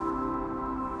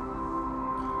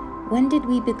When did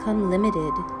we become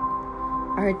limited?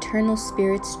 Our eternal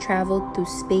spirits traveled through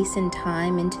space and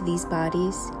time into these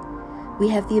bodies. We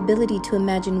have the ability to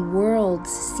imagine worlds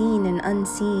seen and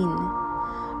unseen.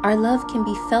 Our love can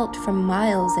be felt from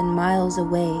miles and miles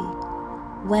away.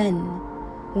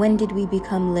 When did we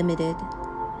become limited?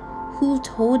 Who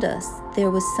told us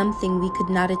there was something we could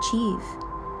not achieve?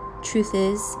 Truth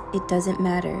is, it doesn't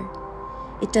matter.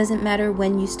 It doesn't matter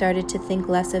when you started to think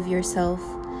less of yourself,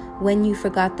 when you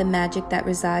forgot the magic that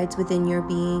resides within your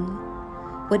being.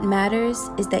 What matters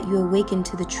is that you awaken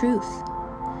to the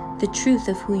truth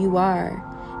of who you are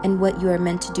and what you are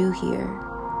meant to do here.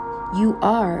 You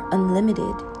are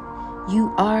unlimited.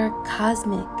 You are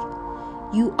cosmic.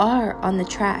 You are on the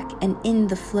track and in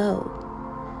the flow.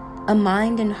 A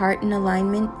mind and heart in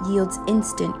alignment yields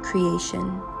instant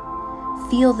creation.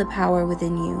 Feel the power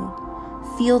within you.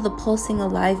 Feel the pulsing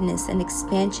aliveness and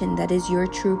expansion that is your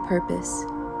true purpose.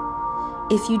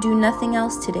 If you do nothing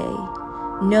else today,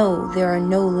 know there are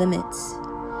no limits,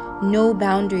 no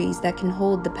boundaries that can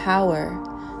hold the power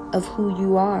of who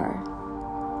you are.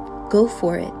 Go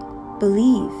for it,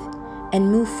 believe,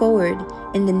 and move forward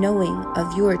in the knowing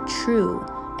of your true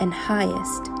and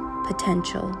highest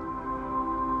potential.